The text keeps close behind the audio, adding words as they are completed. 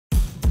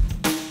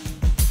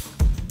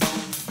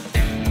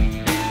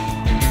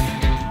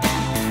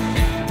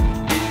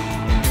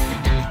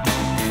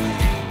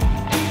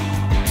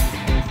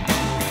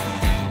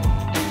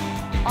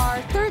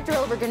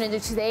gonna do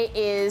today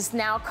is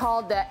now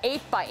called the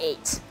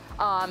 8x8.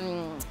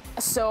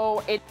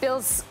 So it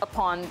builds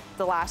upon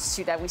the last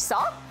two that we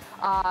saw.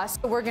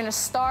 So we're gonna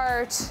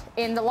start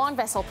in the long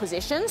vessel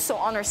position, so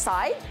on our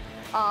side,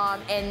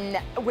 and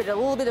with a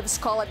little bit of a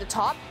skull at the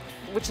top,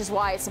 which is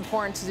why it's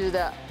important to do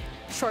the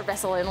short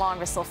vessel and long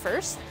vessel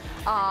first.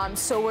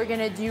 So we're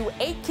gonna do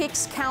 8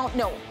 kicks, count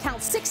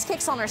 6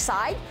 kicks on our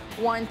side.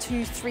 1,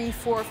 2, 3,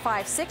 4,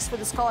 5, 6 with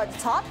the skull at the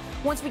top.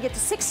 Once we get to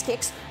 6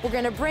 kicks, we're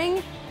gonna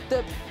bring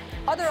the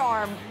other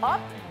arm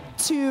up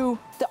to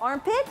the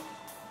armpit,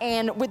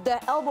 and with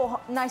the elbow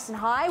nice and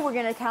high, we're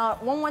gonna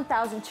count 1,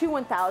 1,000, 2,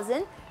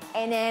 1,000,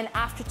 and then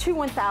after 2,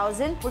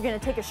 1,000, we're gonna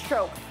take a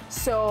stroke.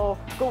 So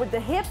go with the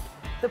hip,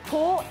 the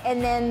pull,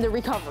 and then the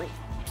recovery.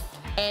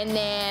 And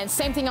then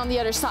same thing on the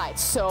other side.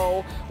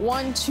 So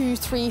 1, 2,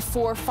 3,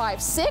 4,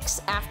 5,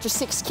 6. After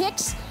 6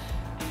 kicks,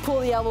 pull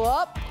the elbow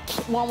up,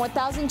 1,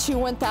 1,000, 2,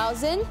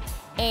 1,000,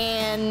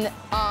 and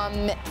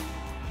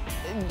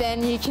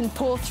then you can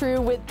pull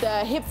through with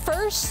the hip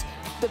first,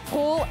 the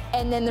pull,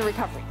 and then the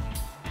recovery.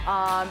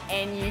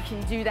 And you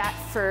can do that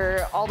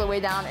for all the way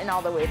down and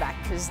all the way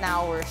back, because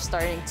now we're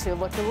starting to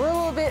look a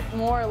little bit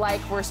more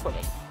like we're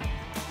swimming.